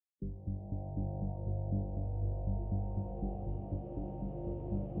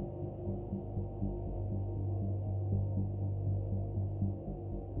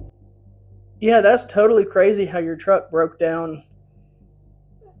Yeah, that's totally crazy how your truck broke down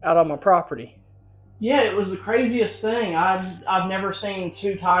out on my property. Yeah, it was the craziest thing. I've never seen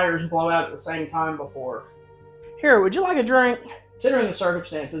two tires blow out at the same time before. Here, would you like a drink? Considering the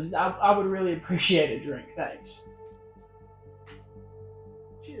circumstances, I would really appreciate a drink. Thanks.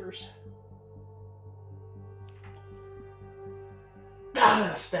 Cheers. God,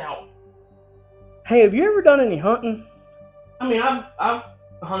 that's stout. Hey, have you ever done any hunting? I mean, I've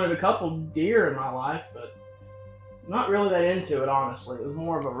hunted a couple deer in my life, but not really that into it, honestly. It was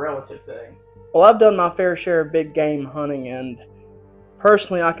more of a relative thing. Well, I've done my fair share of big game hunting, and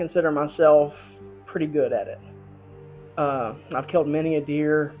personally, I consider myself pretty good at it. I've killed many a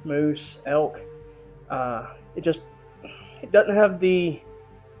deer, moose, elk. It doesn't have the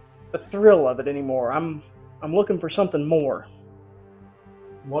thrill of it anymore. I'm looking for something more.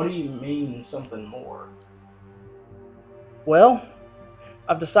 What do you mean, something more? Well,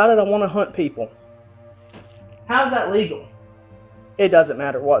 I've decided I want to hunt people. How's that legal? It doesn't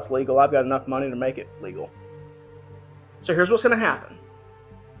matter what's legal. I've got enough money to make it legal. So here's what's going to happen.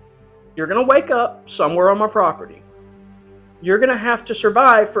 You're going to wake up somewhere on my property. You're going to have to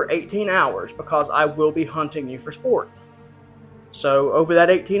survive for 18 hours because I will be hunting you for sport. So over that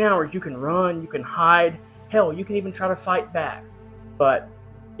 18 hours, you can run, you can hide, hell, you can even try to fight back. But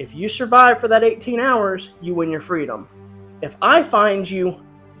if you survive for that 18 hours, you win your freedom. If I find you,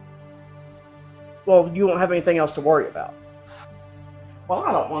 well, you won't have anything else to worry about. Well,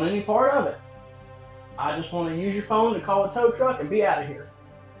 I don't want any part of it. I just want to use your phone to call a tow truck and be out of here.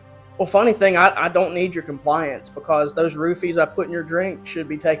 Well, funny thing, I don't need your compliance because those roofies I put in your drink should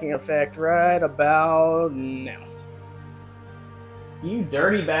be taking effect right about now. You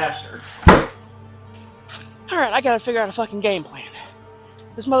dirty bastard. Alright, I gotta figure out a fucking game plan.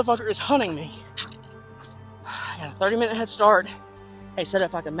 This motherfucker is hunting me. I got a 30-minute head start. He said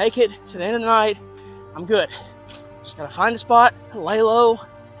if I can make it to the end of the night, I'm good. Just gotta find a spot, lay low,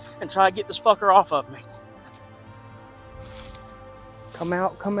 and try to get this fucker off of me. Come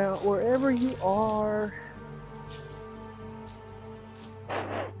out, wherever you are.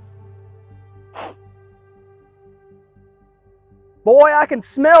 Boy, I can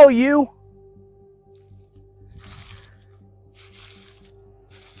smell you.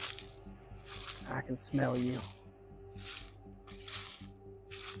 I can smell you.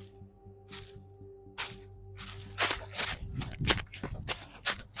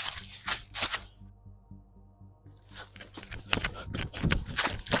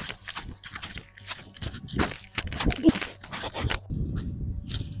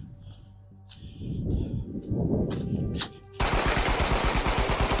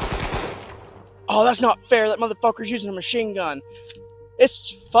 Oh, that's not fair. That motherfucker's using a machine gun. It's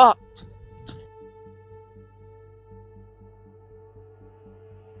fucked.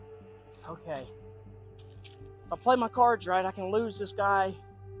 Okay. If I play my cards right, I can lose this guy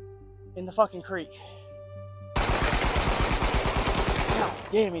in the fucking creek. God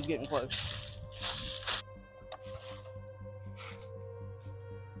damn, he's getting close.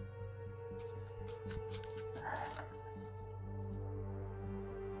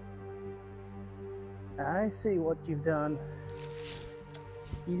 I see what you've done.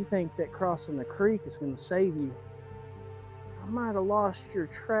 You think that crossing the creek is going to save you. I might have lost your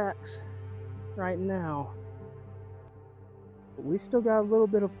tracks right now, but we still got a little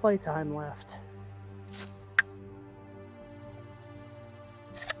bit of playtime left.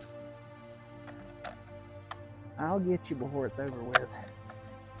 I'll get you before it's over with.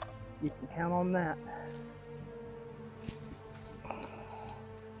 You can count on that.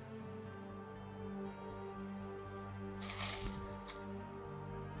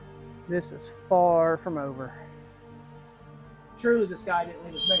 This is far from over. Surely this guy didn't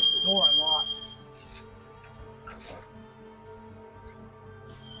leave his basement door unlocked.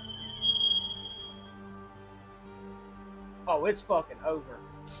 Oh, it's fucking over.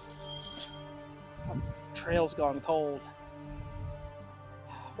 The trail's gone cold.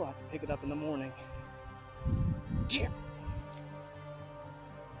 We'll have to pick it up in the morning. Jim.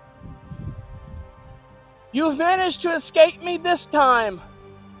 You've managed to escape me this time.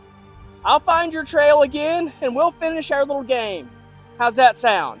 I'll find your trail again, and we'll finish our little game. How's that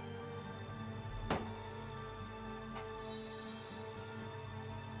sound?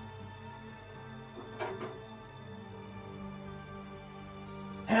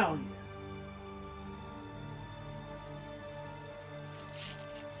 Hell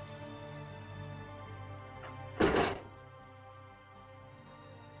yeah.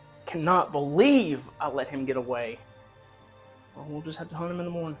 Cannot believe I let him get away. Well, we'll just have to hunt him in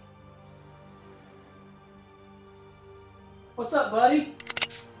the morning. What's up, buddy?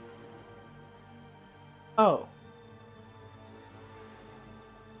 Oh.